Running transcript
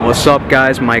What's up,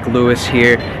 guys? Mike Lewis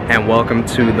here, and welcome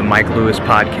to the Mike Lewis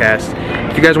Podcast.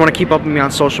 If you guys want to keep up with me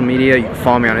on social media, you can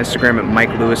follow me on Instagram at Mike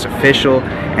Lewis Official,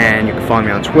 and you can follow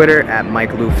me on Twitter at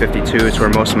MikeLew52. It's where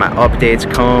most of my updates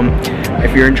come.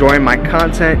 If you're enjoying my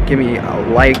content, give me a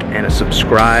like and a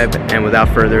subscribe, and without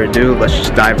further ado, let's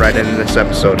just dive right into this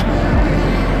episode.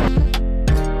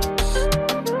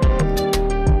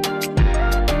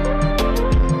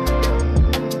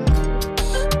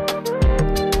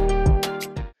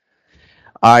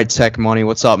 All right, Tech Money,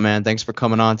 what's up, man? Thanks for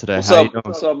coming on today. How you doing?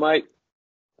 What's up, Mike?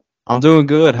 I'm doing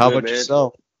good. How about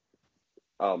yourself?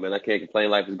 Oh, man, I can't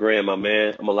complain. Life is grand, my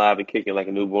man. I'm alive and kicking like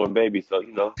a newborn baby, so,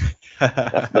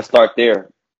 let's start there.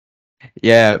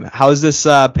 Yeah, how's this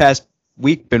past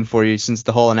week been for you since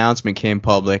the whole announcement came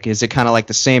public? Is it kind of like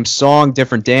the same song,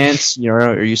 different dance,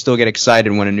 or you still get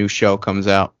excited when a new show comes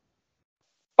out?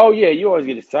 Oh, yeah, you always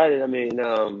get excited. I mean,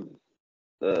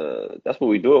 that's what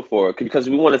we do it for, because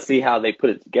we want to see how they put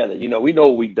it together. We know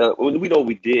what we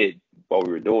did while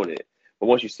we were doing it, but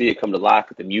once you see it come to life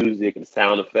with the music and the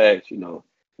sound effects, we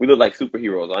look like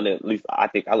superheroes. At least I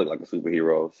think I look like a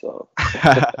superhero. So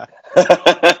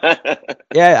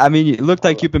yeah, I mean, it looked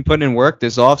like you've been putting in work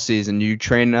this off season. You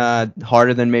train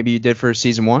harder than maybe you did for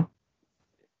season one.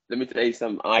 Let me tell you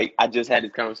something. I just had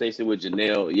this conversation with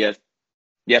Janelle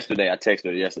yesterday. I texted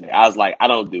her yesterday. I was like, I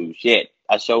don't do shit.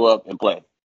 I show up and play.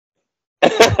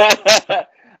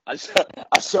 I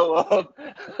show up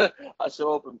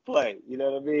and play. You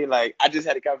know what I mean? Like, I just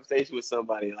had a conversation with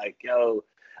somebody. Like, yo,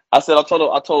 I told him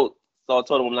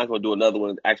I'm not gonna do another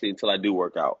one actually until I do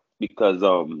work out, because I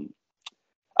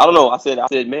don't know. I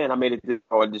said, man, I made it this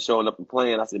far just showing up and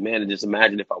playing. I said, man, and just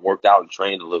imagine if I worked out and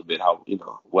trained a little bit, how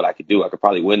what I could do. I could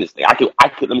probably win this thing. I could.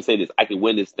 Let me say this. I could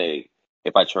win this thing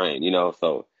if I train.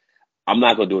 So I'm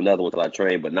not gonna do another one until I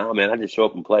train. But nah, man, I just show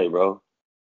up and play, bro.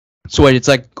 So wait, it's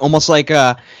like almost like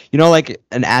like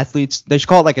an athlete's, they should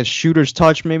call it like a shooter's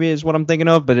touch, maybe is what I'm thinking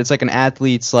of, but it's like an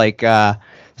athlete's like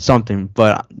something,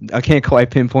 but I can't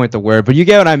quite pinpoint the word, but you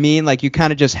get what I mean? Like, you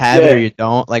kind of just have it or you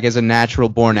don't, like as a natural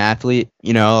born athlete,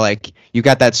 like you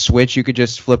got that switch you could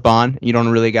just flip on. You don't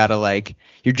really gotta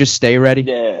you just stay ready.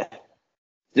 Yeah,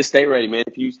 just stay ready, man.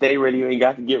 If you stay ready, you ain't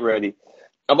got to get ready.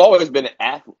 I've always been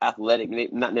athletic,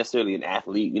 not necessarily an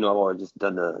athlete. I've always just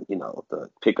done the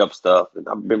pickup stuff, and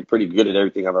I've been pretty good at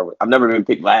everything I've never been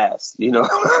picked last,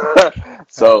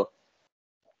 So,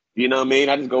 you know what I mean?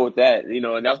 I just go with that,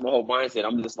 and that's my whole mindset.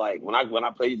 I'm just like, when I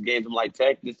play these games, I'm like,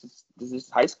 Tech, this is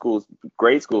high school,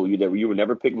 grade school. You were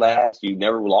never picked last. You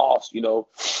never lost.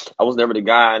 I was never the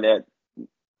guy that,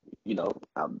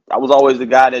 I was always the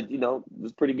guy that,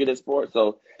 was pretty good at sports.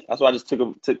 So that's why I just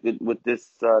took it with this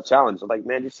challenge. I'm like,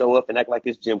 man, just show up and act like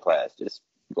it's gym class. Just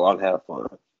go out and have fun.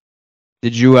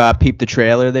 Did you peep the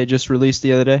trailer they just released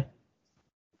the other day?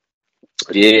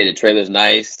 Yeah, the trailer's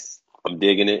nice. I'm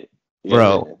digging it. Yeah.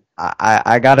 Bro,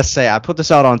 I gotta say, I put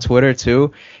this out on Twitter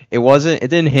too. It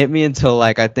didn't hit me until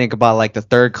I think about the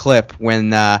third clip,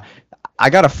 when I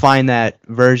gotta find that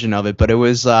version of it, but it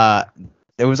was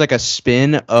like a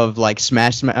spin of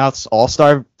Smash Mouth's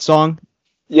All-Star song.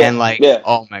 Yeah. And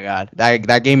oh my God,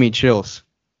 that gave me chills.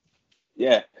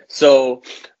 Yeah. So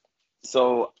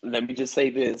let me just say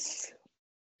this.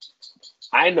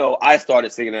 I know I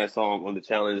started singing that song on the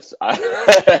challenge.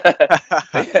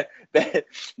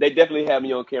 They definitely had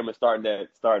me on camera starting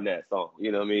that song.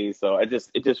 You know what I mean? So it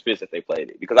just fits that they played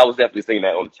it, because I was definitely singing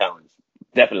that on the challenge.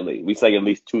 Definitely. We sang it at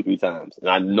least 2-3 times. And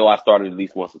I know I started at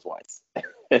least once or twice.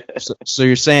 So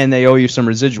you're saying they owe you some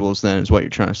residuals then, is what you're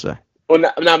trying to say? Well,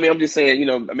 no, I mean, I'm just saying,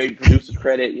 maybe producer's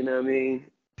credit, you know what I mean?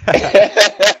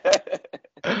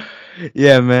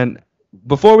 Yeah, man.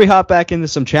 Before we hop back into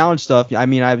some challenge stuff, I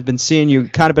mean, I've been seeing you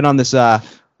kind of been on this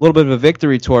little bit of a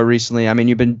victory tour recently. I mean,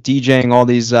 you've been DJing all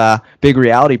these big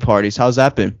reality parties. How's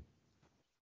that been?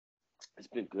 It's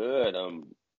been good.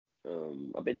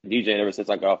 I've been DJing ever since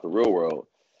I got off the Real World.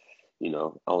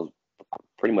 I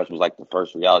pretty much was like the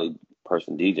first reality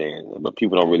person DJing, but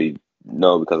people don't really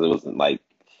know because it wasn't like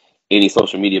any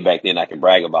social media back then I can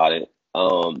brag about it.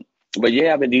 But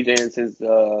yeah, I've been DJing since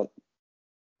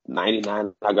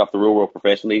 '99. I got off the Real World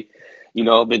professionally.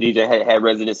 I've been DJing, had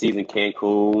residencies in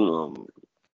Cancun,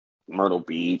 Myrtle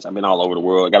Beach. I've been all over the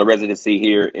world. I got a residency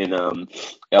here in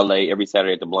LA every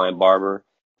Saturday at the Blind Barber.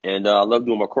 And I love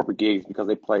doing my corporate gigs because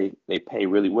they pay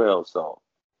really well. So,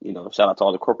 shout out to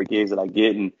all the corporate gigs that I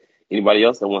get and anybody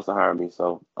else that wants to hire me.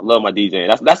 So I love my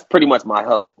DJing. That's pretty much my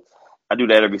hub. I do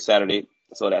that every Saturday.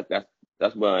 So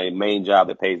that's my main job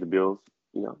that pays the bills,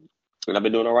 and I've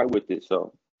been doing all right with it.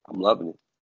 So I'm loving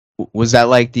it. Was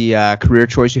that the career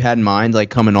choice you had in mind,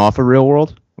 coming off of Real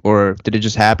World, or did it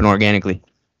just happen organically?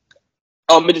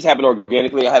 It just happened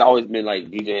organically. I had always been like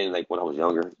DJing like when I was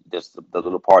younger, just the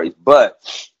little parties. But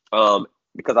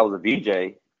because I was a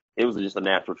VJ, it was just a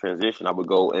natural transition. I would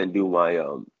go and do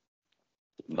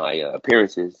my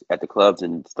appearances at the clubs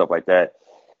and stuff like that.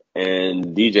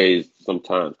 And DJs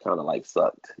sometimes kind of like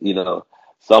sucked, you know.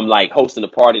 So I'm like hosting a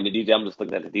party, and the DJ, I'm just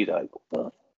looking at the DJ like,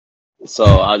 what the? So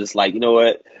I was just like, you know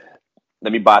what?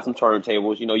 Let me buy some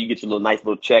turntables. You know, you get your little nice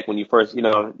little check when you first, you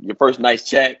know, your first nice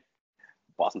check.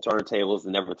 Bought some turntables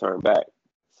and never turned back.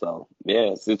 So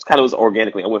yeah, it's kind of was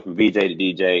organically. I went from VJ to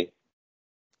DJ,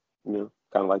 you know,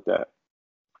 kind of like that.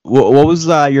 What was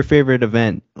your favorite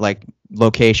event, like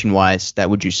location wise? That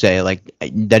would you say, like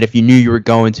that if you knew you were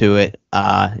going to it,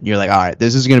 you're like, all right,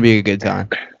 this is gonna be a good time.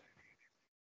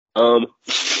 Um,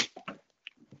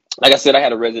 like I said, I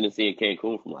had a residency in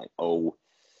Cancun from like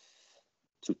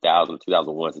 2000,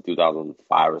 2001 to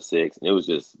 2005 or six, and it was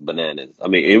just bananas. I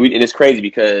mean, and it's crazy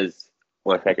because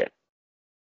 1 second,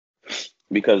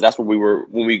 because that's where we were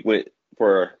when we went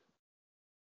for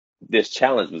this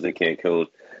challenge was in Cancun.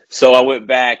 So I went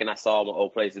back and I saw my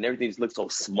old place and everything just looked so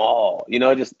small. You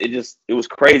know, it was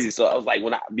crazy. So I was like,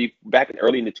 when I be back in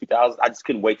early in the 2000s, I just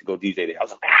couldn't wait to go DJ there. I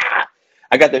was like,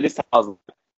 I got there this time. I was like,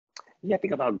 yeah, I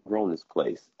think I've outgrown this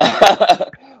place.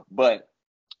 But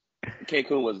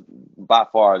Cancun was by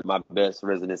far my best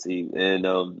residency. And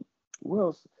where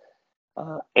else?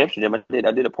 Amsterdam.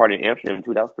 I did a party in Amsterdam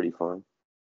too. That was pretty fun.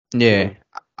 Yeah,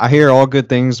 I hear all good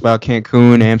things about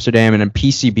Cancun, Amsterdam, and then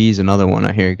PCB is another one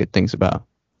I hear good things about.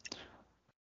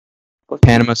 What's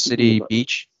Panama City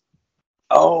Beach.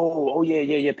 Oh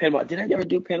yeah. Panama. Did I ever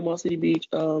do Panama City Beach?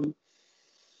 I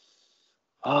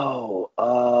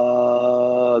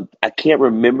can't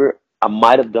remember. I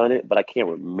might have done it, but I can't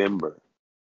remember.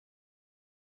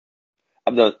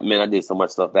 I did so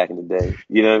much stuff back in the day.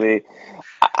 You know what I mean?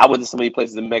 I went to so many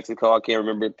places in Mexico. I can't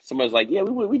remember. Somebody's like, yeah,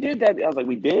 we did that. I was like,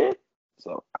 we did?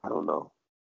 So I don't know.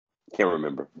 Can't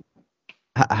remember.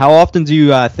 How often do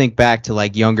you think back to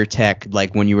like younger tech,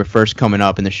 like when you were first coming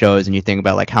up in the shows, and you think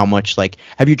about like how much, like,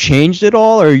 have you changed at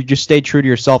all, or you just stayed true to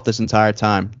yourself this entire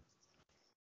time?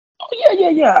 Oh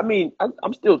yeah. I mean,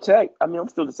 I'm still tech. I mean, I'm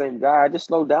still the same guy. I just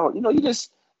slowed down. You know, you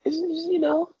just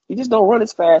don't run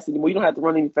as fast anymore. You don't have to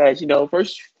run any fast. You know,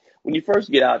 when you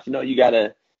first get out, you got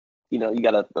a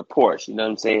Porsche. You know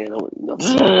what I'm saying?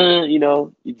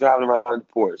 You're driving around the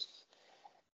Porsche.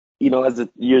 You know, as the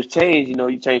years change,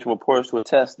 you change from a Porsche to a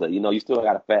Tesla. You know, you still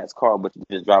got a fast car, but you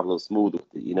just drive a little smooth with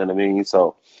it. You know what I mean?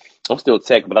 So I'm still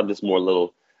tech, but I'm just a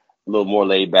little more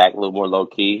laid back, a little more low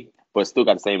key, but still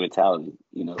got the same mentality.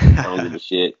 You know, I don't give a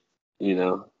shit. You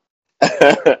know,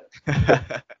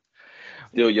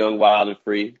 still young, wild, and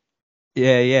free.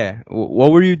 Yeah.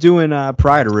 What were you doing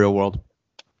prior to Real World?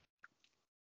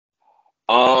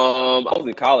 I was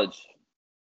in college.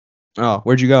 Oh,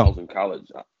 where'd you I go? was in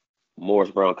college,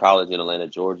 Morris Brown College in Atlanta,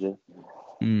 Georgia.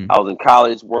 Mm. I was in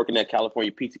college working at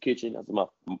California Pizza Kitchen. That was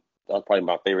probably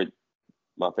my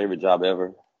favorite job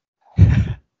ever.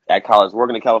 At college,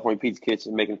 working at California Pizza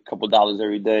Kitchen, making a couple dollars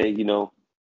every day. You know,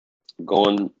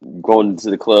 going to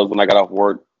the clubs when I got off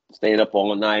work, staying up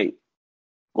all night,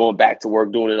 going back to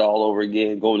work, doing it all over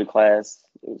again, going to class.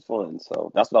 It was fun.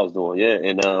 So that's what I was doing. Yeah,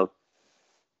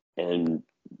 and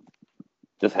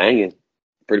just hanging.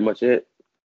 Pretty much it.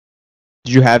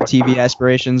 Did you have TV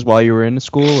aspirations while you were in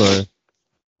school, or?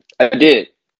 I did.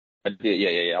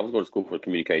 Yeah. I was going to school for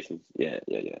communications. Yeah.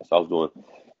 So I was doing.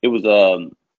 It was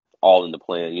all in the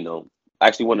plan. You know,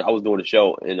 actually, when I was doing a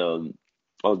show, and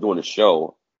I was doing a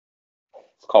show.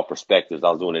 It's called Perspectives. I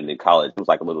was doing it in college. It was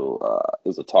like a little. It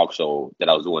was a talk show that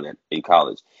I was doing in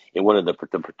college. And one of the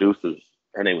producers,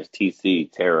 her name was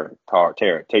TC Tara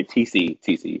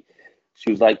TC. She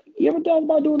was like, "You ever thought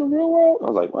about doing the Real World?" I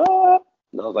was like, "What?"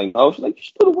 And I was like, "Oh." She's like, "You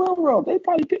should do the Real World. They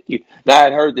probably pick you." Now I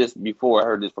had heard this before. I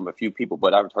heard this from a few people,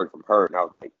 but I haven't heard from her. And I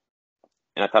was like,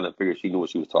 and I kind of figured she knew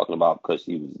what she was talking about because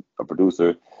she was a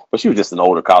producer, but she was just an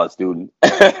older college student.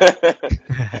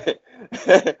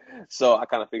 So I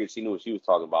kind of figured she knew what she was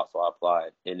talking about. So I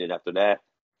applied, and then after that,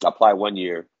 I applied 1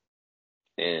 year,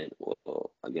 and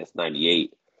I guess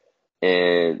 '98.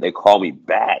 And they called me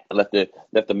back. I left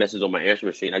the message on my answer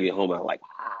machine. I get home and I'm like,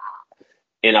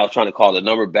 and I was trying to call the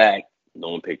number back. No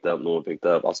one picked up. I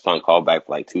was trying to call back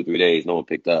for like 2-3 days. No one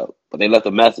picked up. But they left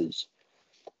a message.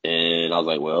 And I was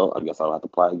like, well, I guess I'll have to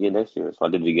apply again next year. So I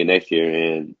did it again next year,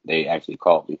 and they actually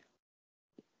called me.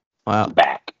 Wow.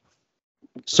 Back.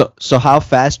 So how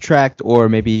fast tracked or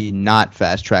maybe not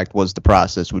fast tracked was the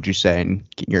process, would you say, in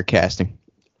your casting?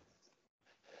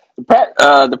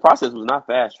 The process was not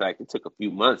fast tracked. It took a few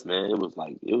months, man. It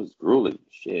was grueling.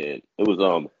 Shit. It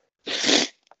was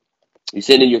you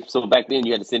send in your so back then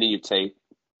you had to send in your tape.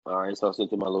 All right, so I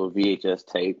sent him my little VHS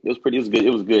tape. It was pretty. It was good.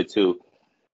 It was good too.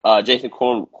 Jason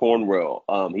Cornwell.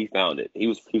 He found it.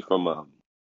 He's from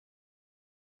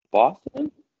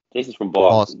Boston. Jason's from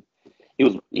Awesome.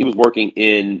 Boston. He was working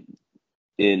in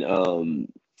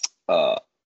uh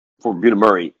for Buda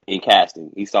Murray in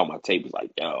casting. He saw my tape. He's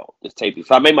like, yo, this tape is.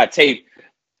 So I made my tape.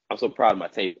 I'm so proud of my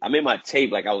tape. I made my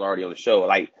tape like I was already on the show.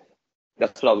 Like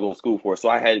that's what I was going to school for. So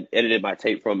I had edited my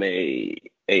tape from a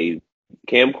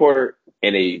camcorder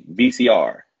and a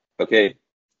VCR. Okay,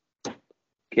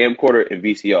 camcorder and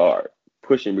VCR,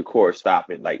 push and record,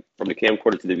 stop it, like from the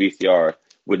camcorder to the VCR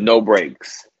with no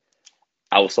breaks.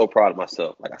 I was so proud of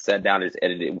myself. Like I sat down and just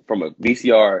edited from a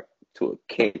VCR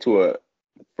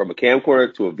from a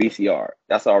camcorder to a VCR.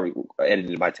 That's how I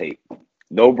edited my tape.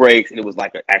 No breaks, and it was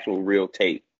like an actual real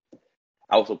tape.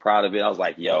 I was so proud of it. I was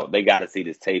like, yo, they got to see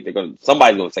this tape.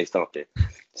 Somebody's gonna say something.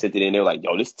 Sent it in. They were like,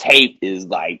 yo, this tape is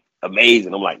like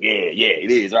amazing. I'm like, yeah,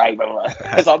 it is, right?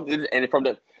 So and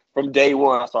from day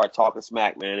one, I started talking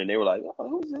smack, man, and they were like, oh,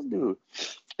 who's this dude?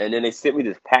 And then they sent me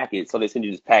this packet. So they send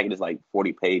you this packet. It's like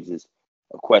 40 pages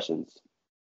of questions,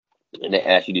 and they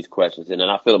ask you these questions, and then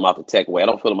I fill them out the tech way. I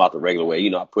don't fill them out the regular way.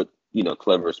 I put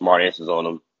clever, smart answers on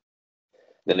them.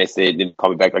 Then they call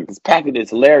me back like, this package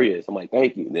is hilarious. I'm like,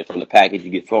 thank you. And then from the package,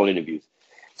 you get phone interviews.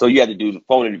 So you had to do the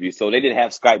phone interviews. So they didn't have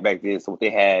Skype back then. So what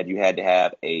they had, you had to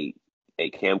have a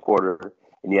camcorder,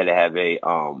 and you had to have a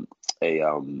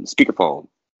speakerphone.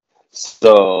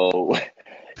 So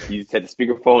you set the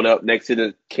speakerphone up next to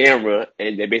the camera,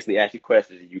 and they basically ask you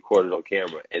questions, and you record it on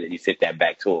camera, and then you sent that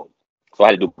back to them. So I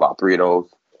had to do about 3 of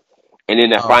those. And then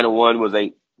that final one was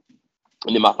and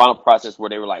then my final process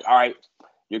where they were like, all right,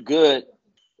 you're good.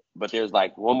 But there's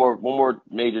like one more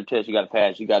major test you got to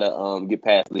pass. You got to get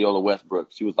past Leola Westbrook.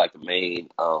 She was like the main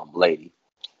lady.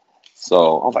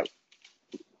 So I was like,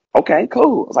 okay,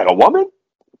 cool. I was like, a woman?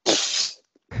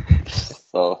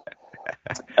 So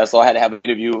that's all I had to have an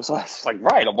interview. So I was like,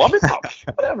 right, a woman? Oh,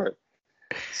 whatever.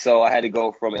 So I had to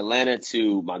go from Atlanta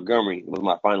to Montgomery. It was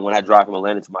my final one. I drive from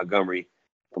Atlanta to Montgomery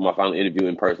for my final interview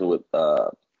in person with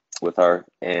her.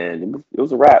 And it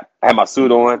was a wrap. I had my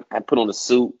suit on. I put on the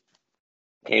suit.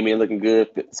 Came in looking good,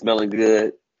 smelling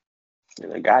good,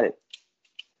 and I got it.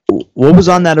 What was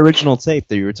on that original tape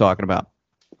that you were talking about?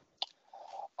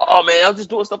 Oh man, I was just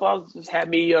doing stuff. I was just had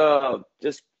me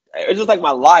it's just like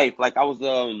my life. Like I was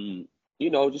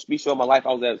just me showing my life.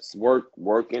 I was at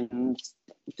working,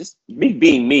 just me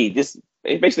being me. Just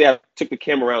basically, I took the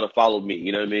camera around and followed me.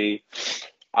 You know what I mean?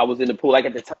 I was in the pool. Like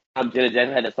at the time, Janet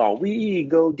Jackson had that song, "We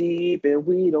go deep and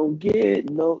we don't get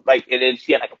no." Like, and then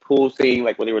she had like a pool scene,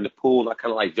 like when they were in the pool, and I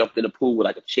kind of like jumped in the pool with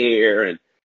like a chair and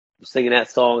was singing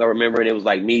that song. I remember, and it was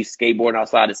like me skateboarding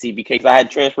outside the CBK because I had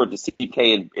transferred to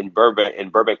CBK in Burbank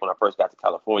when I first got to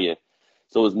California.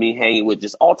 So it was me hanging with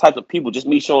just all types of people, just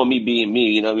me showing me being me.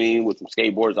 You know what I mean? With some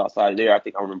skateboarders outside there. I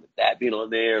think I remember that being on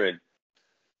there, and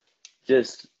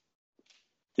just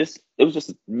it was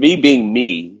just me being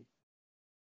me.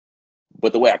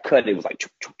 But the way I cut it was like,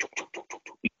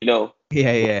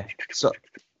 Yeah. So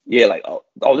yeah, like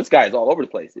this guy is all over the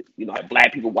place. Like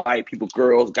black people, white people,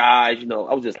 girls, guys.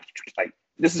 I was just like,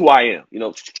 this is who I am.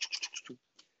 We're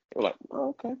like, oh,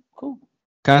 okay, cool.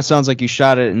 kind of sounds like you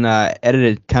shot it and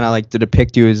edited kind of like to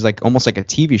depict you as like almost like a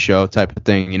TV show type of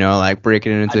thing. Like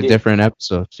breaking it into different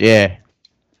episodes. Yeah.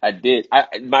 I did.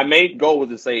 My main goal was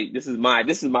to say this is my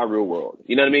real world.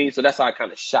 You know what I mean? So that's how I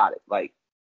kind of shot it. Like.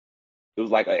 It was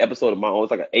like an episode of my own.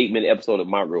 It's like an 8-minute episode of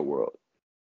My Real World.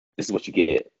 This is what you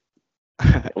get.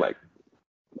 I'm like,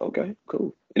 okay,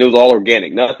 cool. And it was all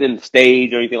organic, nothing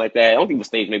staged or anything like that. I don't think it was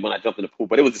staged maybe when I jumped in the pool,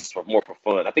 but it was just more for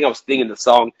fun. I think I was singing the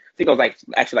song. I think I was like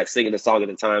actually like singing the song at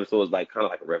the time, so it was like kind of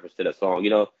like a reference to the song,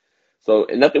 So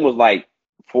and nothing was like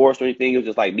forced or anything. It was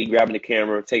just like me grabbing the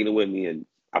camera, taking it with me, and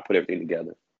I put everything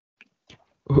together.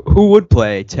 Who would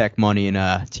play Tech Money in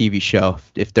a TV show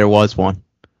if there was one?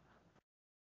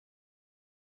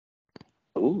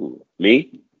 Ooh,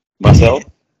 me? Myself?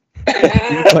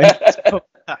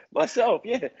 Myself,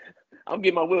 yeah. I'm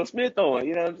getting my Will Smith on,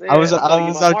 you know what I'm saying? I was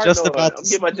just about to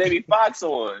get my Jamie Foxx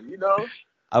on,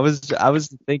 I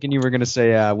was thinking you were gonna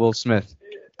say Will Smith.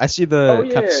 I see the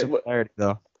kind of similarity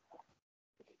though.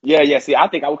 Yeah. See, I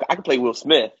think I could play Will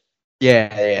Smith.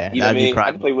 Yeah. You know what I mean?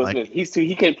 I can play Will Smith.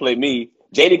 He can't play me.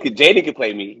 Jaden could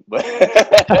play me, but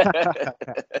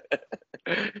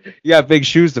you got big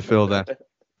shoes to fill then.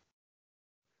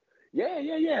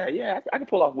 Yeah. I can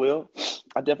pull off Will.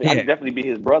 I can definitely be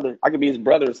his brother. I could be his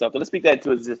brother or something. Let's speak that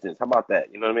into existence. How about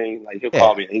that? You know what I mean? Like he'll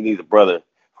call me. He needs a brother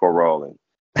for rolling.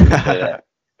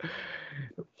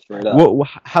 Straight up.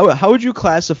 How would you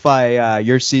classify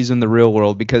your season, the real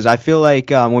world? Because I feel like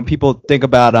when people think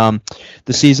about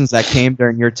the seasons that came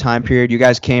during your time period, you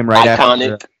guys came right after.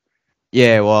 Iconic.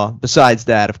 Yeah, well, besides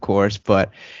that, of course,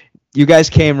 but you guys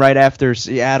came right after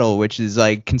Seattle, which is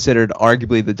like considered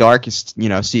arguably the darkest,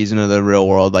 season of the real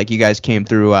world. Like you guys came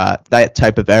through that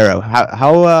type of era.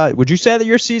 How would you say that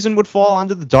your season would fall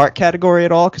under the dark category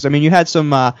at all? Because I mean, you had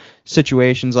some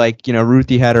situations like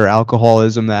Ruthie had her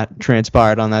alcoholism that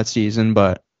transpired on that season,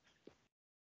 but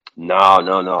No.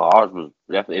 Ours was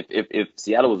definitely if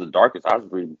Seattle was the darkest, ours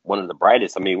was one of the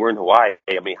brightest. I mean, we're in Hawaii.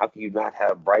 I mean, how can you not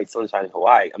have bright sunshine in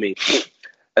Hawaii? I mean,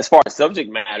 as far as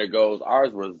subject matter goes,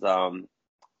 ours was uh,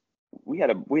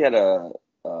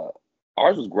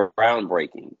 ours was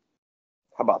groundbreaking.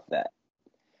 How about that?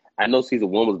 I know season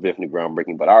one was definitely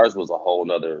groundbreaking, but ours was a whole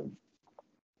nother.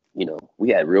 We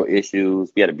had real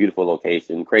issues. We had a beautiful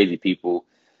location, crazy people.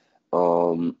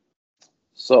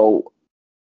 So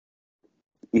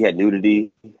we had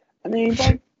nudity. I mean,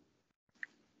 like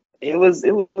it was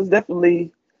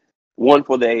definitely one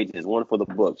for the ages, one for the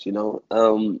books.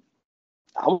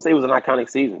 I would say it was an iconic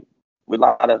season with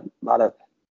a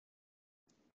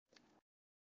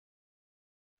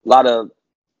lot of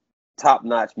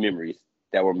top-notch memories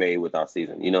that were made with our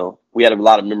season. We had a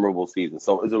lot of memorable seasons,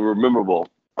 so it's a rememberable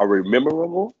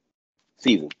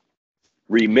season.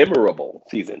 Rememberable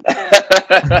season.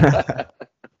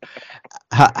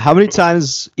 how many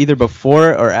times either before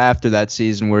or after that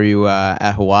season were you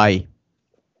at Hawaii?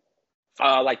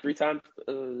 Like 3 times,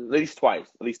 at least twice.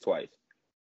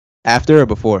 After or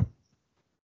before?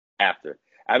 After.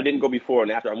 I didn't go before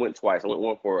and after. I went twice. I went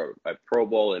one for a Pro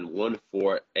Bowl and one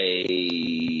for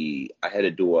I had to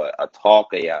do a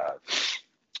talk,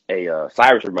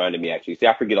 Cyrus reminded me actually. See,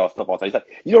 I forget all stuff all the time. He's like,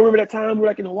 you don't remember that time we were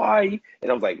like in Hawaii?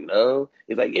 And I was like, no.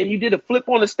 He's like, and you did a flip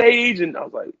on the stage, and I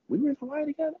was like, we were in Hawaii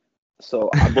together. So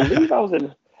I believe I was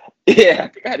in. Yeah, I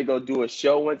think I had to go do a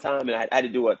show one time, and I had to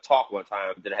do a talk one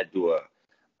time. Then I had to do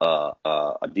a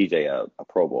DJ a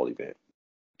Pro Bowl event.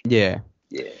 Yeah.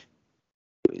 Yeah.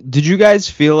 Did you guys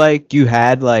feel like you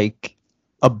had like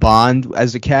a bond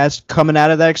as a cast coming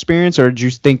out of that experience, or did you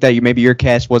think that maybe your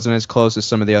cast wasn't as close as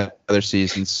some of the other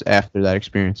seasons after that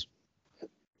experience?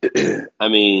 I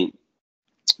mean,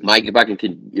 Mike, if I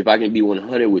can be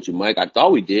 100 with you, Mike, I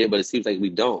thought we did, but it seems like we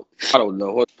don't. I don't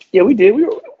know. Yeah, we did. We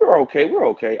were okay. We were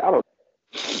okay.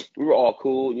 We were all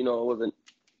cool. It wasn't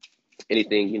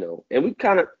anything. And we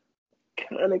kind of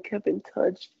kept in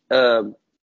touch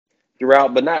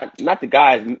throughout, but not the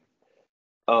guys.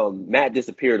 Matt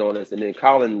disappeared on us, and then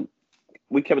Colin,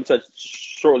 we kept in touch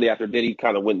shortly after. Diddy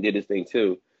kind of went and did his thing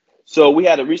too. So we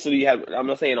had I'm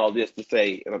not saying all this to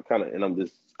say, and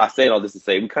I say all this to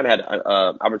say we kind of had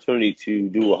an opportunity to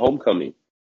do a homecoming.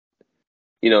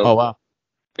 Oh wow.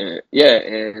 Yeah,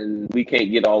 and we can't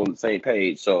get all on the same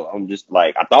page. So I'm just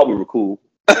like, I thought we were cool.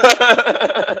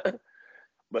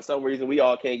 But some reason we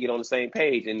all can't get on the same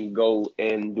page and go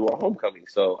and do our homecoming.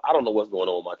 So I don't know what's going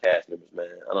on with my cast members, man.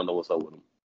 I don't know what's up with them.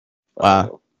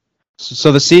 Wow.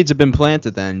 So the seeds have been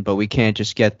planted then, but we can't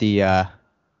just get the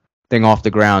thing off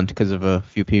the ground because of a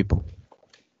few people.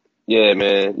 Yeah,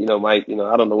 man. Mike.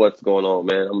 I don't know what's going on,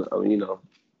 man.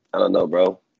 I don't know,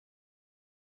 bro.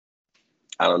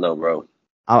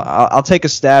 I'll take a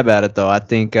stab at it though. I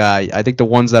think the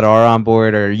ones that are on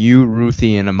board are you,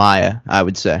 Ruthie, and Amaya. I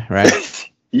would say, right?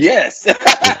 Yes.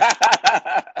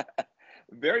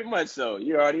 Very much so.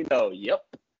 You already know. Yep.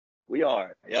 We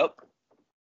are. Yep.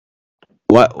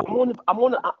 What? I'm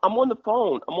on the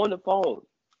phone.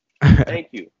 Thank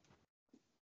you.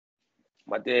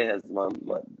 My dad has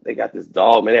they got this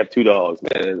dog, man. They have 2 dogs,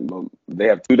 man. They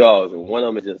have 2 dogs, and one of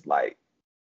them is just like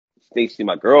thinks she's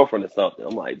my girlfriend or something.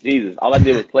 I'm like, Jesus. All I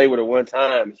did was play with her one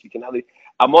time, and she cannot leave.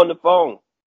 I'm on the phone.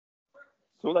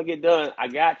 As soon as I get done, I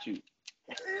got you.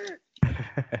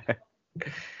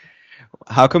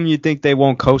 How come you think they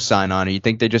won't co-sign on it? You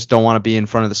think they just don't want to be in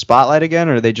front of the spotlight again,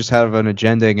 or they just have an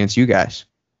agenda against you guys?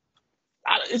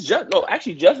 It's just no.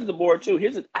 Actually, Justin's aboard too.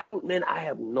 I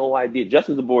have no idea.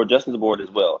 Justin's aboard as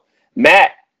well.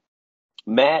 Matt.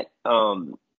 I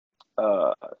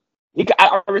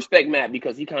respect Matt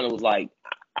because he kind of was like,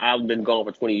 I've been gone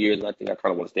for 20 years, and I think I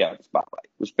kind of want to stay out of the spotlight,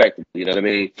 respectively. You know what I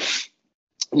mean?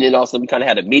 And then also we kind of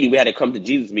had a meeting. We had a come to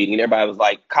Jesus meeting, and everybody was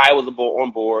like, Kai was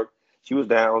on board. She was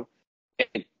down,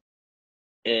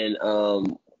 and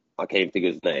I can't even think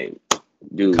of his name,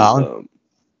 dude. Colin?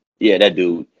 Yeah, that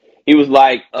dude. He was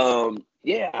like,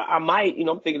 yeah, I might.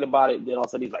 I'm thinking about it. Then all of a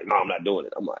sudden he's like, no, I'm not doing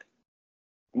it. I'm like,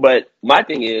 but my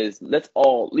thing is, let's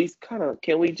all at least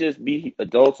can we just be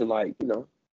adults and like,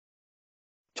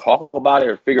 talk about it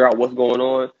or figure out what's going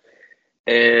on?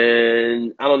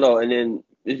 And I don't know. And then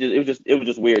it was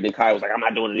just weird. Then Kai was like, I'm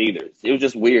not doing it either. It was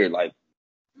just weird. Like,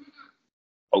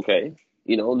 okay,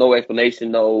 no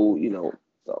explanation, no,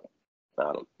 So I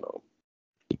don't know.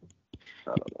 I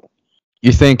don't know.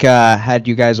 You think had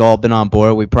you guys all been on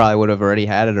board, we probably would have already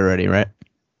had it already, right?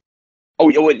 Oh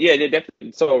yeah, they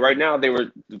definitely. So right now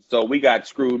so we got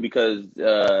screwed because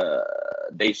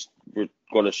they were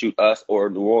going to shoot us or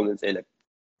New Orleans, and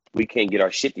we can't get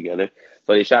our shit together,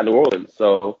 so they shot New Orleans.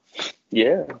 So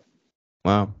yeah,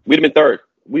 Wow. we'd have been third.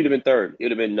 It would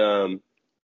have been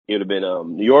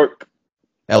New York,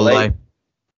 LA.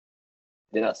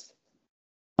 then us.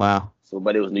 Wow. So,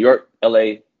 but it was New York,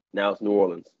 LA. Now it's New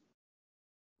Orleans.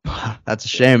 That's a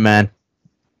shame, man.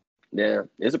 Yeah,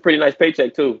 it's a pretty nice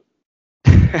paycheck too.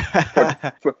 And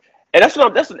that's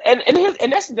what that's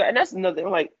another thing.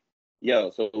 I'm like, yo,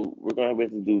 so we're gonna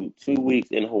have to do 2 weeks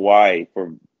in Hawaii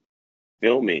for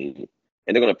filming,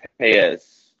 and they're gonna pay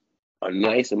us a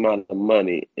nice amount of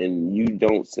money, and you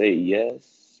don't say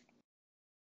yes.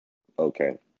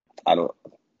 Okay, I don't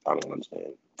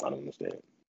understand. I don't understand.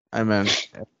 I mean,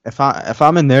 if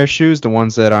I'm in their shoes, the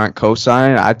ones that aren't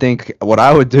co-signing, I think what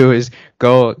I would do is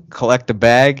go collect the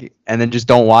bag and then just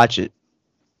don't watch it.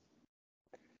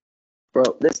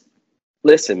 Bro,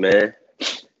 listen, man.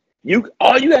 You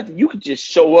could just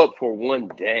show up for one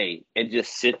day and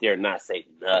just sit there and not say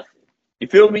nothing. You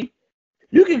feel me?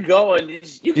 You could go and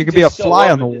you could be a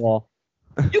fly on the wall.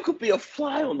 You could be a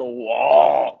fly on the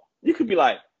wall. You could be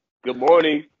like, good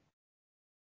morning,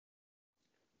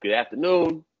 good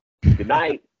afternoon, good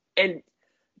night, and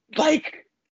like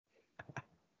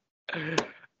it's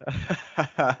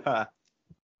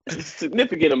a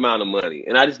significant amount of money,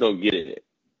 and I just don't get it.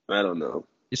 I don't know.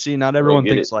 You see, not everyone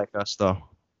thinks like us, though.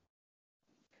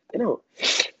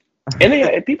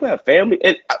 And people have family,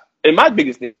 and my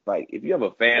biggest thing is, like, if you have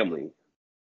a family,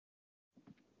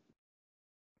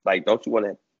 like, don't you want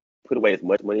to put away as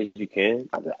much money as you can?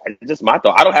 It's just my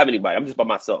thought. I don't have anybody. I'm just by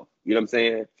myself. You know what I'm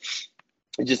saying?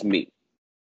 It's just me.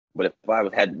 But if I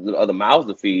had other mouths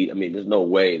to feed, I mean, there's no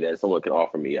way that someone can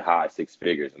offer me a high 6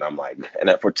 figures, and I'm like, and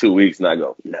that for 2 weeks, and I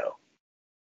go, no.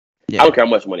 Yeah. I don't care how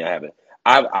much money I have.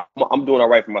 I'm doing all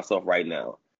right for myself right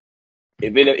now.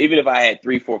 Even if I had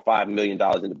 $3, $4, $5 million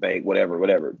in the bank,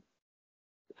 whatever,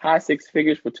 high 6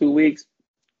 figures for 2 weeks,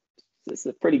 it's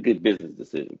a pretty good business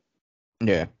decision.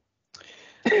 Yeah.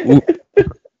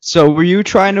 So were you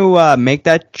trying to make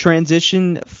that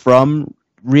transition from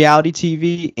reality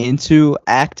TV into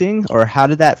acting, or how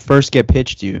did that first get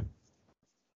pitched to you?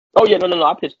 Oh yeah, no,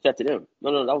 I pitched that to them.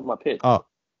 No, that was my pitch. Oh,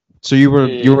 so you were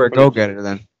a go-getter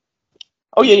then?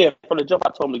 Oh yeah. From the jump, I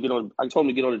told him to get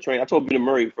on the train. I told Peter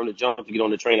Murray from the jump to get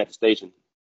on the train at the station.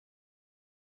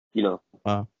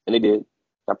 Wow. And they did.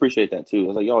 I appreciate that too. I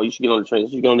was like, yo, you should get on the train. You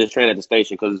should get on this train at the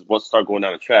station, because once you start going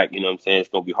down the track, you know what I'm saying, it's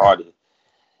gonna be hard to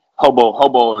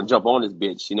hobo and jump on this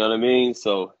bitch. You know what I mean?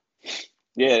 So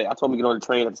yeah, I told them to get on the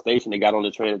train at the station. They got on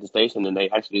the train at the station, and they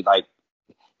actually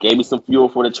gave me some fuel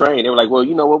for the train. They were like, well,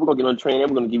 you know what? We're gonna get on the train and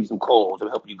we're gonna give you some coal to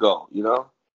help you go.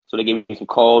 So they gave me some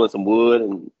coal and some wood,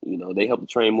 and they helped the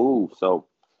train move. So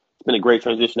it's been a great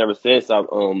transition ever since. I've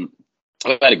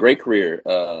had a great career.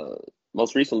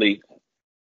 Most recently,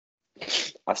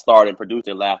 I starred and produced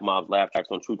in Laugh Mob's Laugh Tracks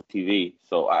on Truth TV.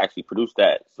 So I actually produced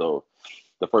that. So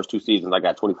the first 2 seasons, I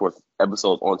got 24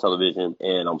 episodes on television,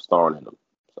 and I'm starring in them.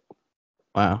 So,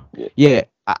 wow. Yeah.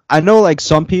 I know, like,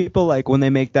 some people, like, when they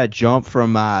make that jump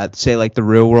from say, like, the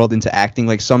real world into acting,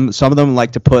 like some of them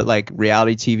like to put, like,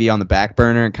 reality TV on the back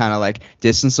burner and kind of, like,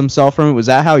 distance themselves from it. Was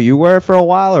that how you were for a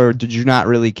while, or did you not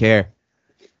really care?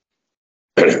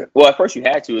 Well, at first you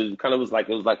had to. It was like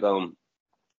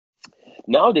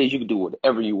nowadays you can do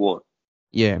whatever you want.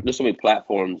 Yeah. There's so many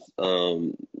platforms.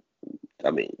 I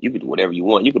mean, you could do whatever you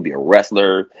want. You could be a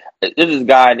wrestler. There's this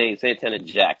guy named Santana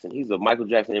Jackson. He's a Michael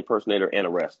Jackson impersonator and a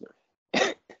wrestler.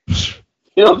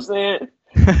 You know what I'm saying?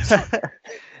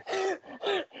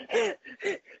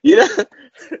 You know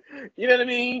what I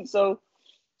mean? So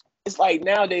it's like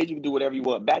nowadays you can do whatever you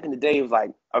want. Back in the day, it was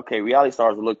like, okay, reality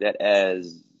stars were looked at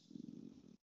as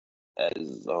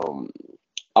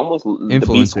almost the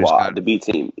B squad, the B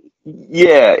team.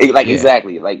 Yeah,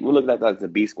 exactly. Like we look at like the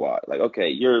B squad. Like,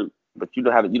 okay, but you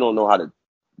don't know how to.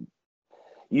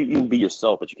 You can be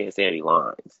yourself, but you can't say any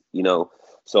lines.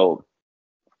 So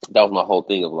that was my whole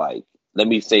thing of like, let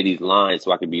me say these lines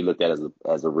so I can be looked at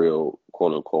as a real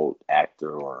quote unquote actor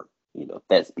or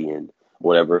thespian,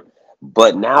 whatever.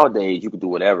 But nowadays you can do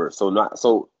whatever. So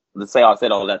let's say I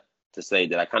said all that to say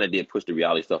that I kind of did push the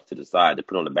reality stuff to the side, to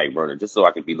put on the back burner, just so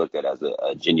I could be looked at as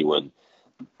a genuine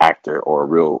actor or a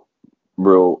real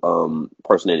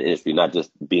person in the industry, not just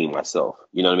being myself.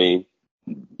 You know what I mean?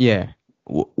 Yeah.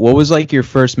 What was like your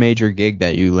first major gig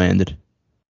that you landed?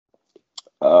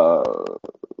 Uh,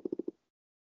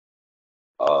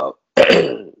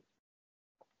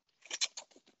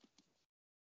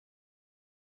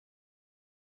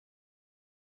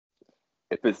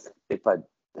 if if I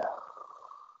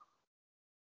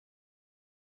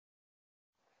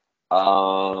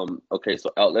okay,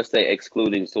 so let's say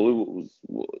excluding MTV.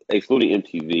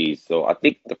 So I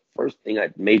think the first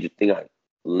major thing I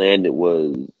landed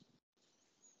was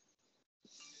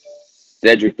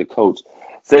Cedric the Coach.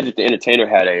 Cedric the Entertainer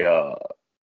had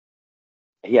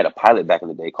he had a pilot back in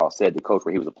the day called Cedric the Coach,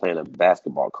 where he was playing a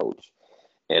basketball coach,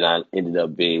 and I ended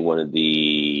up being one of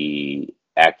the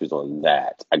actors on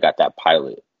that. I got that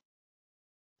pilot.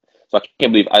 So I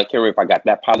can't remember if I got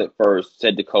that pilot first,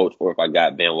 Said the Coach, or if I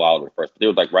got Van Wilder first. But it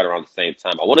was like right around the same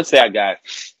time. I want to say I got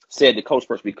Said the Coach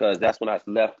first because that's when I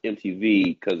left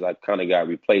MTV because I kind of got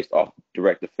replaced off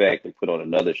Direct Effect and put on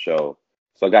another show.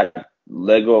 So I got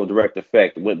let go of Direct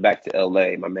Effect, went back to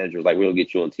LA. My manager was like, "We'll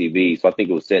get you on TV." So I think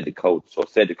it was Said the Coach. So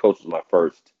Said the Coach was my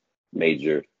first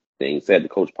major thing. Said the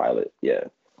Coach pilot. Yeah.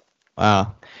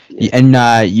 Wow. Yeah.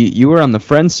 And you were on the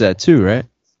Friends set too, right?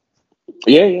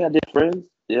 Yeah, I did Friends.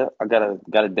 Yeah, I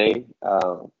got a day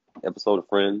episode of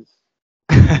Friends.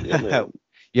 Yeah, man.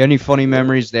 You had any funny Yeah.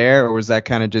 memories there, or was that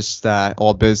kind of just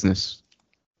all business?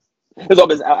 It's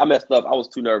always I messed up. I was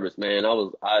too nervous, man. I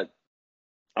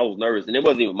was nervous, and it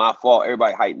wasn't even my fault.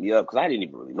 Everybody hyped me up because I didn't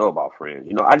even really know about Friends.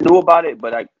 You know, I knew about it,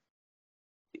 but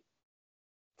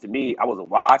to me, I wasn't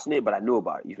watching it, but I knew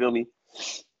about it. You feel me?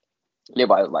 And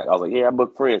everybody was like, I was like, yeah, I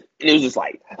booked Friends. And it was just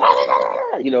like,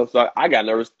 you know. So I got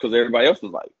nervous because everybody else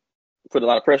was like putting a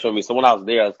lot of pressure on me. So when I was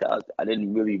there, I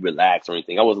didn't really relax or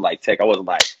anything. I wasn't like tech. I wasn't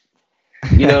like,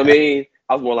 you know what I mean?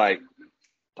 I was more like,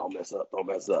 don't mess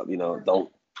up. You know,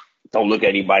 don't look at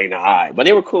anybody in the eye. But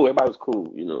they were cool. Everybody was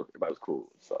cool. You know, everybody was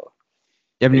cool. So,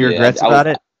 You have but any yeah, regrets I was about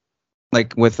it?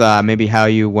 Like with maybe how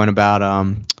you went about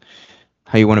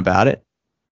it?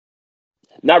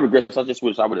 not regrets. I just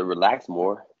wish I would have relaxed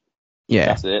more. Yeah.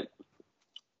 That's it.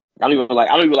 I don't even like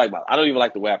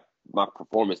the way my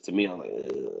performance to me. I'm like,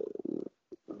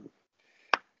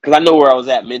 because I know where I was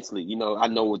at mentally. You know, I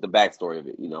know what the backstory of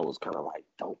it. You know, it was kind of like,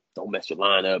 don't mess your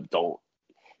line up. Don't,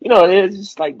 you know, it's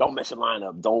just like, don't mess your line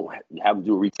up. Don't have to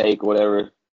do a retake or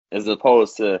whatever. As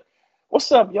opposed to,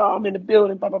 what's up, y'all? I'm in the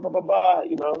building, blah, blah, blah, blah, blah,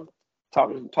 you know,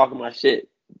 talking my shit,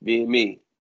 being me.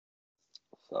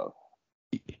 So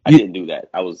I You didn't do that.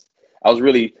 I was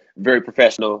really very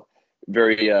professional,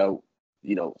 very,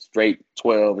 you know, straight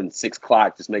 12 and 6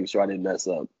 o'clock, just making sure I didn't mess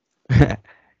up.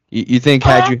 you think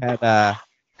had you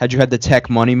had the tech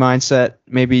money mindset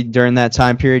maybe during that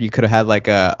time period, you could have had like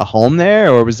a home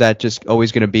there, or was that just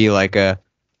always going to be like a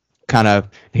kind of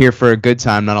here for a good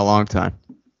time, not a long time?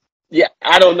 Yeah,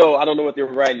 I don't know. I don't know what they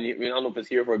were writing. I mean, I don't know if it's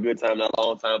here for a good time, not a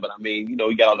long time, but I mean, you know,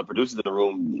 you got all the producers in the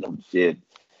room, you know, shit.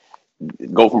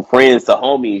 Go from friends to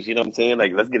homies, you know what I'm saying?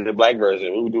 Like, let's get the black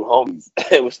version. We'll do homies.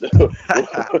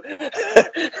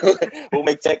 We'll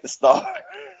make tech the star.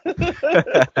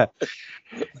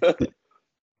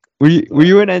 Were So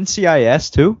you in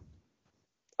NCIS too?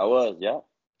 I was, yeah.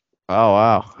 Oh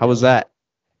wow, how Yeah, was that?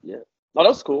 yeah. No, that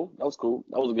was cool. That was cool.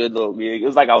 That was a good little gig. It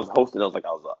was like I was hosting. I was like I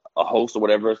was a host or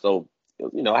whatever. So,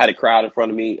 you know, I had a crowd in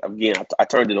front of me. Again, I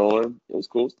turned it on. It was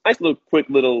cool. Nice little quick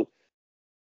little,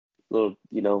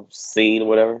 you know, scene or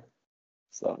whatever.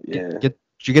 So yeah, Did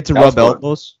you get to that was rub fun.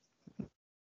 elbows?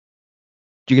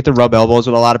 Did you get to rub elbows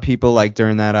with a lot of people like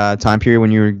during that time period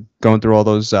when you were going through all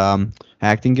those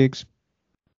acting gigs?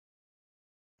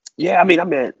 Yeah, I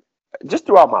mean, just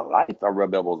throughout my life, I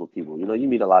rub elbows with people. You know, you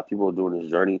meet a lot of people doing this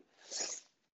journey.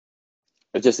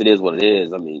 It is what it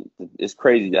is. I mean, it's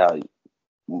crazy that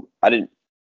I didn't.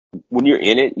 When you're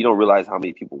in it, you don't realize how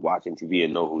many people watching TV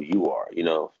and know who you are. You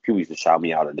know, people used to shout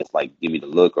me out or just like give me the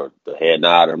look or the head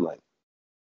nod. Or I'm like,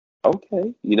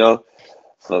 okay, you know.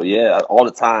 So yeah, all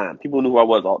the time, people knew who I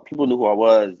was. People knew who I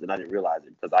was, and I didn't realize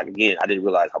it because, like, again, I didn't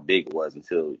realize how big it was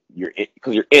until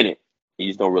because you're in it. You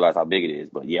just don't realize how big it is.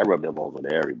 But yeah, I rub elbows with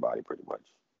everybody pretty much.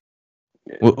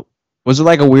 Yeah. W- Was it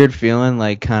like a weird feeling,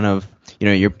 like kind of,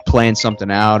 you're playing something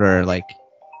out, or like,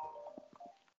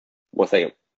 One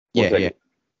second. One yeah, yeah. second.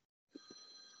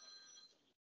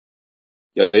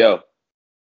 Yo.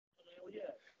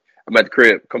 I'm at the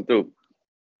crib. Come through.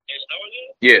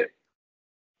 Yeah.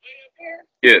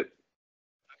 Yeah.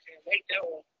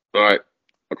 All right.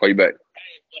 I'll call you back.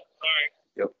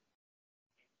 Yep.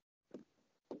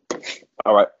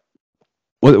 All right.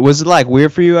 Was it like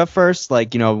weird for you at first,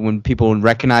 like when people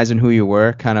recognizing who you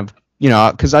were, kind of you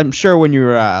know, because I'm sure when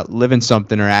you're living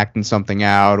something or acting something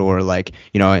out, or like,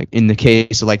 you know, in the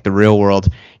case of like the real world,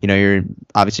 you know, you're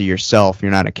obviously yourself,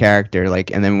 you're not a character. Like,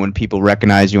 and then when people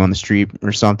recognize you on the street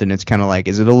or something, it's kind of like,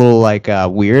 is it a little like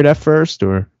weird at first,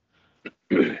 or?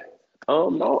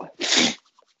 No,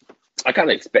 I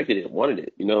kind of expected it, wanted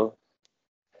it, you know.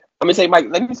 I mean, say, Mike.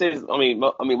 Let me say this.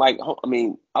 Mike.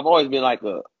 I've always been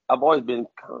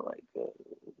kind of like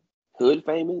hood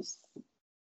famous.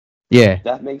 Yeah,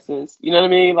 That makes sense. You know what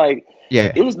I mean? Like,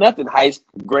 yeah, it was nothing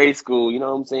grade school. You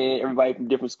know what I'm saying? Everybody from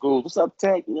different schools. What's up,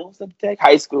 Tech? You know, what's up, Tech?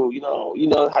 High school. You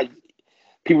know how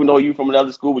people know you from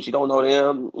another school, but you don't know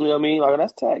them. You know what I mean? Like,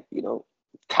 that's Tech. You know,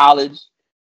 college.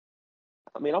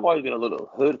 I mean, I've always been a little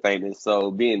hood famous, so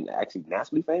being actually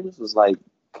nationally famous was like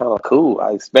kind of cool.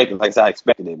 I expected, like I said, I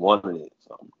expected it, wanted it.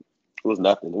 So it was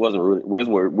nothing. It wasn't rude. It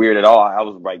wasn't weird at all. I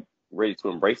was like ready to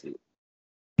embrace it.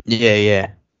 yeah,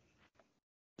 yeah.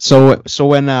 So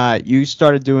when you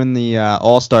started doing the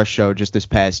All-Star show just this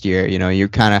past year, you know, you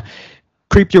kind of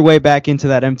creeped your way back into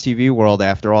that MTV world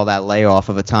after all that layoff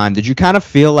of a time. Did you kind of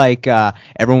feel like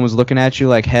everyone was looking at you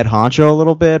like head honcho a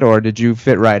little bit, or did you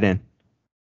fit right in?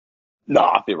 No,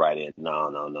 I fit right in.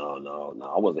 No.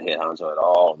 I wasn't head honcho at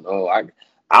all. No,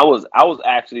 I was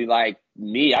actually like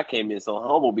me. I came in so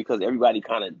humble because they already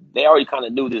kind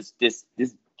of knew this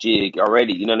jig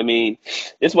already. You know what I mean?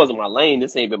 This wasn't my lane.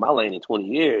 This ain't been my lane in 20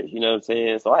 years. You know what I'm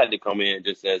saying? So I had to come in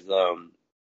just as I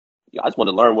just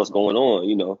wanted to learn what's going on.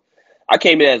 You know, I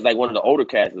came in as like one of the older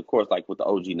cats, of course, like with the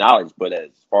OG knowledge. But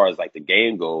as far as like the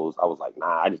game goes, I was like,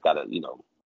 nah, I just gotta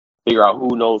figure out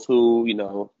who knows who. You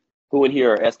know, who in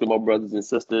here are Eskimo brothers and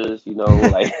sisters. You know,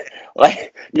 like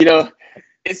like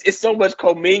it's so much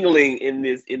commingling in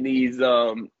these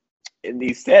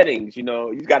settings. You know,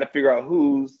 you got to figure out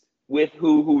who's with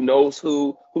who knows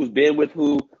who's been with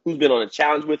who's been on a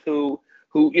challenge with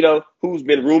who's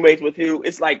been roommates with who.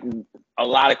 It's like a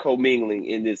lot of commingling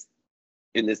in this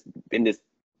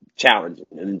challenge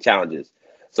and challenges.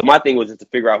 So my thing was just to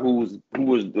figure out who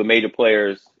was the major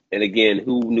players, and again,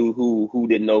 who knew who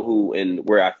didn't know who, and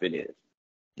where I fit in. So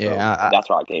Yeah, that's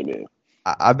why I came in.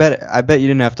 I bet you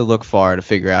didn't have to look far to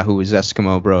figure out who was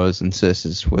Eskimo bros and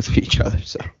sisters with each other.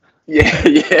 So Yeah,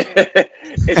 yeah.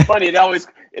 It's funny. It always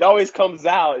comes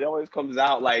out. It always comes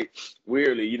out like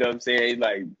weirdly. You know what I'm saying?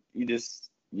 Like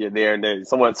you're there, and then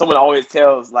someone always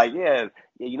tells like, yeah,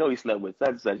 you know he slept with such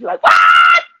and such. You're like, what?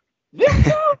 This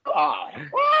dude? Oh,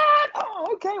 what? Oh,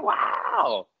 okay,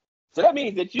 wow. So that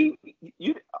means that you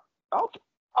okay,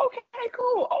 okay,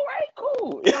 cool, all right,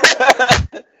 cool.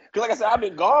 Because like I said, I've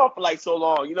been gone for like so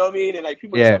long. You know what I mean? And like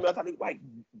people yeah, tell me all the time, like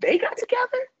they got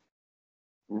together.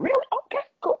 Really? Okay,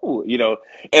 cool. You know,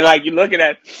 and like you're looking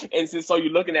at, and so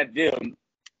you're looking at them,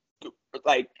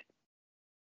 like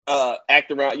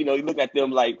act around. You know, you look at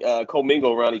them like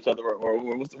commingle around each other,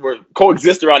 or what's the word?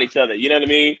 Coexist around each other. You know what I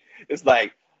mean? It's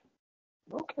like,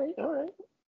 okay, all right.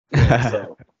 Yeah,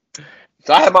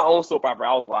 so I had my own soap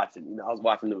opera. I was watching. You know, I was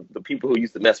watching the people who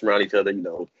used to mess around each other. You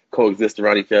know, coexist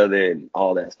around each other and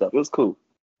all that stuff. It was cool.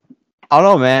 I don't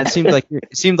know, man. It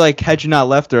seemed like had you not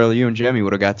left early, you and Jimmy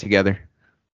would have got together.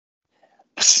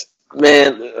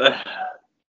 Man,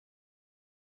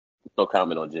 no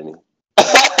comment on Jimmy.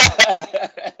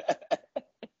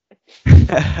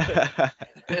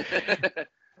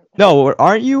 No,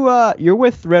 aren't you? You're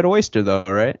with Red Oyster though,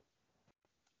 right?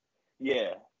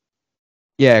 Yeah.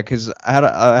 Yeah, because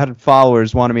I had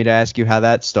followers wanted me to ask you how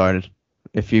that started,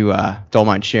 if you don't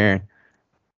mind sharing.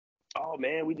 Oh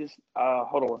man, we just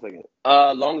hold on one second.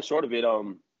 Long and short of it,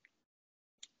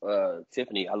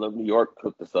 Tiffany, I Love New York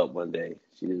hooked us up one day.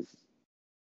 It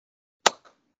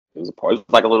was a part. It was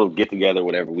like a little get together,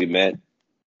 whatever. We met,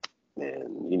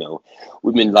 and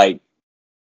we've been like.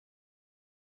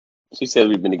 She says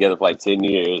we've been together for like 10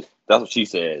 years. That's what she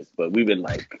says, but we've been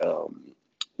like,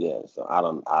 yeah. So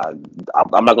I'm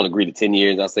not gonna agree to 10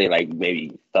 years. I'll say like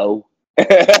maybe so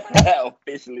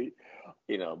officially,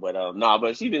 But nah,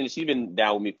 but she's been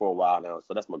down with me for a while now.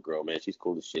 So that's my girl, man. She's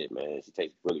cool as shit, man. She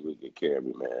takes really really good care of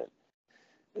me, man.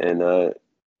 And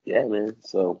yeah, man.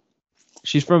 So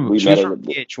She's from we she's met from her.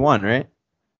 VH1, right?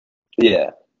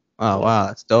 Yeah, Oh yeah, wow,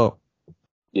 that's dope.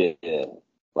 yeah, yeah.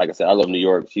 Like I said, I Love New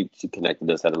York. She connected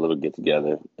us, had a little get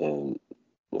together, and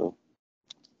you know,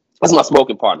 that's my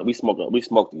smoking partner. We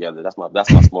smoke together. That's my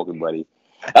smoking buddy.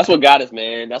 That's what got us,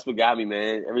 man. That's what got me,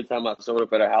 man. Every time I showed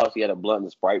up at her house, she had a blunt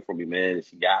and Sprite for me, man. And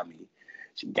she got me.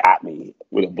 She got me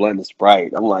with a blunt and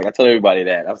Sprite. I'm like, I tell everybody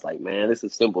that. I was like, man, this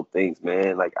is simple things,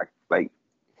 man. Like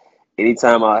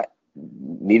anytime I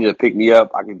needed to pick me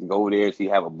up, I could go over there and she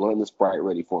have a blunt and Sprite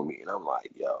ready for me. And I'm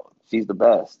like, yo, she's the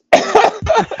best.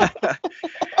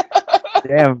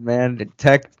 Damn, man.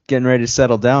 Tech getting ready to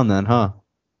settle down then, huh?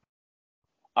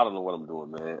 I don't know what I'm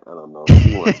doing, man. I don't know.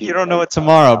 She wants. You She don't know like. what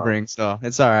tomorrow I don't. brings, so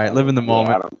it's all right. I Live in don't. the Yeah. I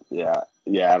moment. don't. Yeah.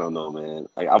 Yeah. I don't know, man.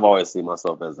 Like I've always seen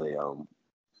myself as a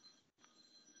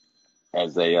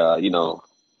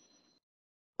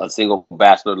a single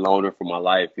bachelor loner for my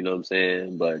life. You know what I'm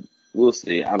saying? But we'll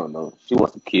see. I don't know. She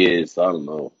wants the kids, so I don't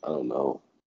know. I don't know.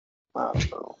 I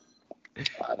don't know.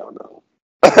 I don't know.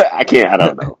 I can't. I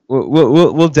don't know.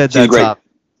 We'll dead She's that great.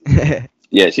 top.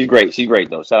 Yeah, she's great. She's great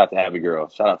though. Shout out to Happy Girl.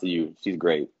 Shout out to you. She's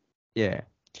great. Yeah.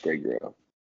 Great girl.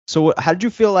 So how did you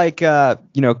feel like,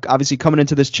 obviously coming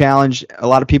into this challenge, a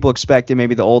lot of people expected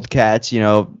maybe the old cats,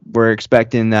 were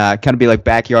expecting kind of be like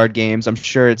backyard games. I'm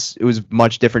sure it was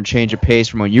much different change of pace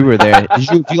from when you were there.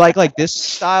 Do you like this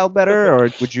style better, or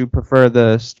would you prefer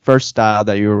the first style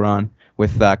that you were on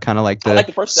with kind of like I the like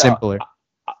the first style. simpler?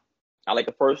 I like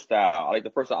the first style. I like the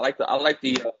first style. I like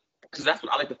the because that's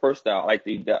what I like the first style. I like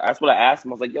that's what I asked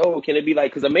him. I was like, yo, can it be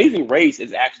like because Amazing Race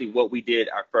is actually what we did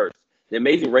our first. The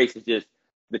Amazing Race is just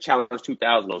the Challenge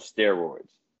 2000 on steroids.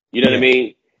 You know what I Yeah.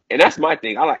 mean? And that's my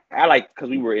thing. I like because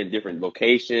we were in different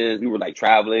locations. We were like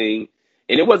traveling,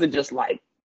 and it wasn't just like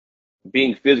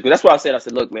being physical. That's why I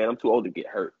said, look, man, I'm too old to get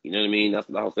hurt. You know what I mean? That's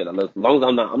what I said. As long as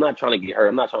I'm not trying to get hurt.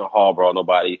 I'm not trying to haul brawl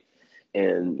nobody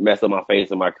and mess up my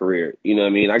face and my career. You know what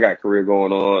I mean? I got a career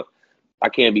going on. I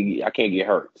can't get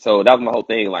hurt. So that was my whole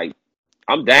thing. Like,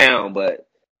 I'm down, but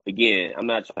again, I'm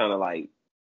not trying to like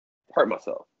hurt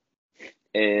myself.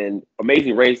 And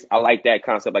Amazing Race, I like that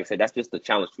concept. Like I said, that's just the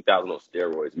Challenge 2000 on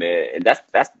steroids, man. And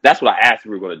that's what I asked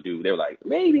if we were going to do. They were like,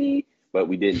 maybe, but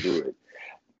we didn't do it.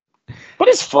 But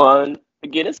it's fun.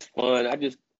 Again, it's fun. I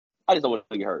just don't want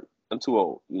to get hurt. I'm too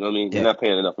old. You know what I mean? Yeah. They're not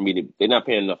paying enough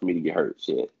for me to get hurt.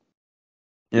 Shit.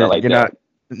 Yeah, Not like you're that.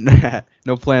 not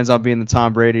no plans on being the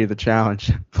Tom Brady of the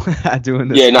challenge. Doing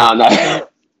this Yeah, stuff. nah.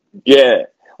 Yeah.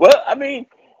 Well, I mean,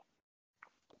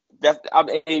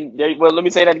 well, let me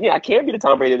say that again. I can't be the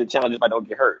Tom Brady of the challenge if I don't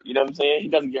get hurt. You know what I'm saying? He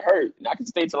doesn't get hurt. And I can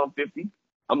stay till I'm 50.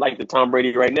 I'm like the Tom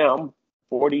Brady right now. I'm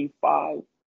 45. Oh,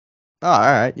 all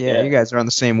right. Yeah, you Yeah. guys are on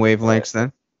the same Yeah. wavelengths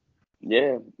then.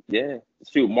 Yeah. Yeah.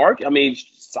 Shoot, Mark, I mean,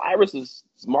 Cyrus is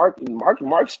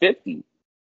Mark's 50,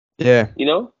 Yeah. you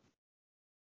know?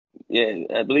 Yeah,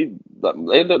 I believe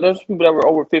there's people that were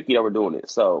over 50 that were doing it.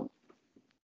 So,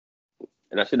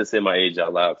 and I should have said my age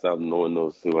out loud because no one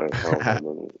knows who I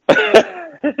am.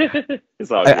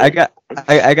 It's all I good. got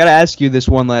I got to ask you this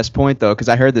one last point though, because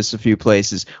I heard this a few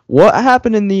places. What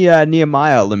happened in the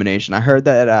Nehemiah elimination? I heard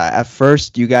that at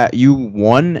first you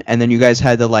won, and then you guys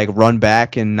had to like run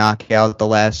back and knock out the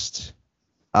last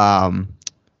what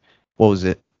was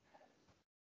it?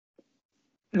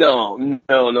 No.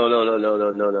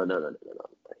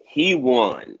 He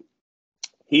won.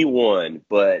 He won,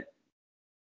 but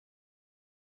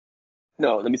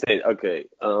no, let me say it. Okay.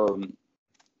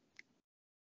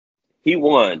 He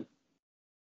won,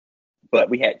 but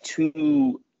we had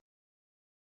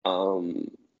um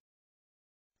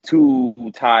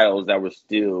two tiles that were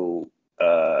still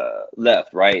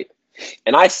left, right?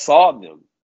 And I saw them.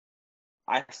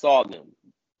 I saw them.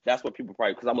 That's what people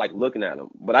probably because I'm like looking at them,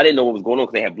 but I didn't know what was going on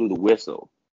because they had blew the whistle.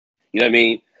 You know what I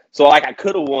mean? So like I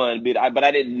could have won, but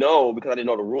I didn't know because I didn't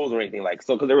know the rules or anything like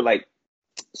so because they were like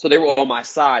so they were on my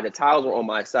side. The tiles were on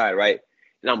my side, right?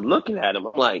 And I'm looking at them.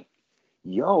 I'm like,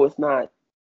 yo, it's not.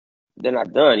 They're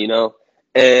not done, you know.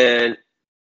 And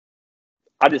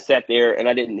I just sat there and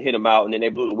I didn't hit him out. And then they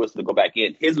blew the whistle to go back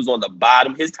in. His was on the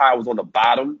bottom. His tile was on the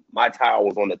bottom. My tile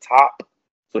was on the top.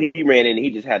 So he ran in and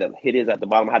he just had to hit his at the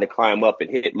bottom. I had to climb up and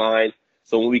hit mine.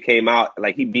 So when we came out,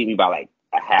 like he beat me by like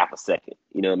a half a second.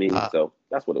 You know what I mean? So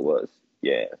that's what it was.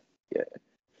 Yeah. Yeah.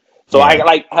 So I Yeah.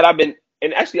 like had I been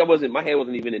and actually I wasn't my hand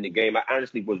wasn't even in the game. I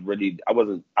honestly was really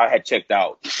I had checked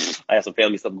out. I had some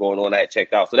family stuff going on. I had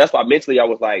checked out. So that's why mentally I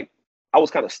was like I was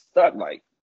kind of stuck like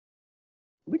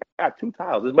we got two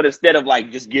tiles. But instead of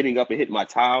like just getting up and hitting my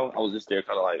tile, I was just there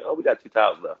kind of like, oh, we got two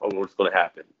tiles left. I wonder what's gonna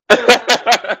happen.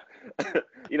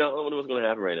 You know, I wonder what's gonna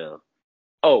happen right now.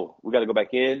 Oh, we gotta go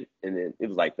back in and then it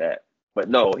was like that. But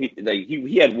no, he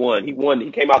had won. He won.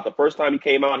 He came out the first time he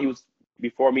came out, he was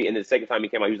before me, and the second time he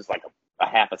came out, he was just like a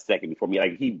half a second before me.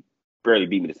 Like he barely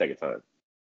beat me the second time.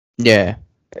 Yeah.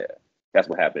 Yeah, that's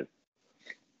what happened.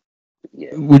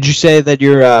 Yeah. Would you say that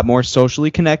you're more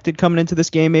socially connected coming into this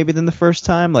game maybe than the first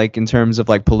time, like in terms of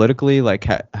like politically, like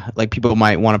like people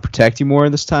might want to protect you more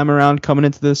this time around coming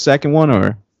into the second one,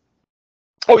 or?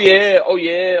 Oh yeah, oh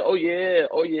yeah, oh yeah,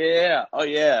 oh yeah, oh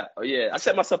yeah, oh yeah. I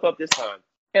set myself up this time.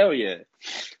 Hell yeah,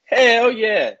 hell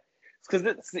yeah.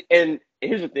 Because and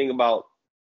here's the thing about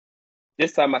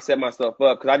this time I set myself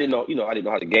up because I didn't know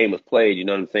how the game was played. You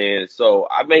know what I'm saying? So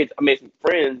I made some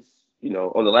friends,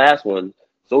 on the last one.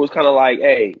 So it was kind of like,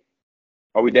 hey,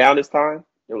 are we down this time?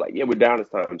 They were like, yeah, we're down this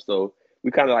time. So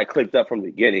we kind of like clicked up from the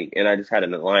beginning, and I just had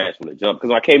an alliance from the jump. Because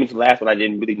when I came into the last one, I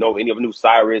didn't really know any of them. I knew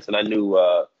Cyrus, and I knew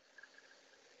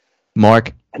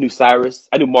Mark. I knew Cyrus.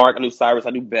 I knew Mark. I knew Cyrus. I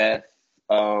knew Beth,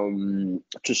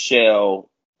 Trishelle.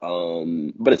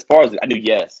 But as far as I knew,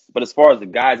 yes. But as far as the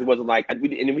guys, it wasn't like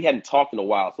we hadn't talked in a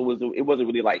while, so it wasn't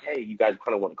really like, hey, you guys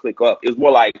kind of want to click up. It was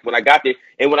more like when I got there,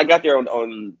 and when I got there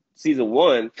on season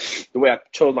 1, the way I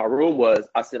chose my room was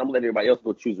I said I'm gonna let everybody else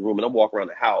go choose a room, and I'm walking around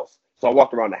the house. So I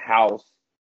walked around the house,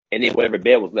 and then whatever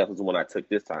bed was left was the one I took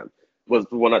this time. Was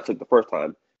the one I took the first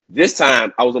time. This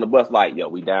time I was on the bus like, yo,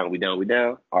 we down.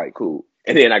 All right, cool.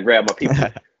 And then I grabbed my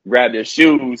people, grabbed the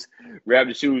shoes, ran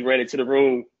into the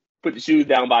room, put the shoes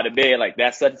down by the bed, like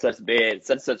that's such and such bed,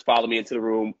 such and such follow me into the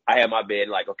room. I have my bed,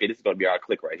 like, okay, this is gonna be our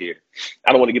click right here.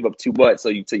 I don't want to give up too much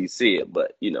till you see it,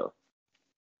 but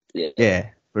yeah. Yeah,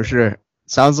 for sure.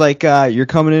 Sounds like you're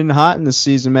coming in hot in this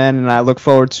season, man, and I look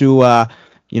forward to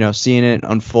seeing it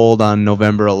unfold on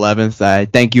November 11th. I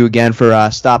thank you again for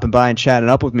stopping by and chatting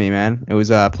up with me, man. It was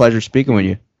a pleasure speaking with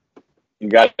you. You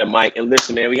got that, Mike. And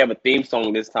listen, man, we have a theme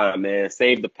song this time, man.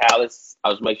 Save the Palace.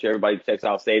 I'll just make sure everybody checks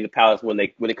out Save the Palace when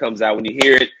it comes out. When you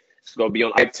hear it, it's gonna be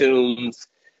on iTunes,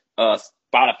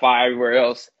 Spotify, everywhere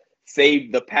else.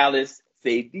 Save the Palace.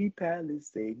 Save the Palace.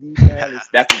 Save the Palace.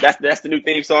 That's the new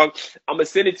theme song. I'm gonna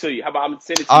send it to you. How about I'm gonna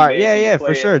send it to you? All right, yeah,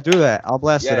 for sure. Do that. I'll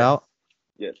blast it out.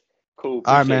 Yes. Cool.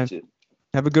 All right, man. You.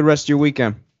 Have a good rest of your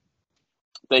weekend.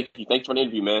 Thank you. Thanks for the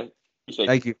interview, man. Appreciate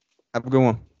Thank you. Have a good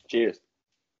one. Cheers.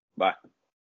 Bye.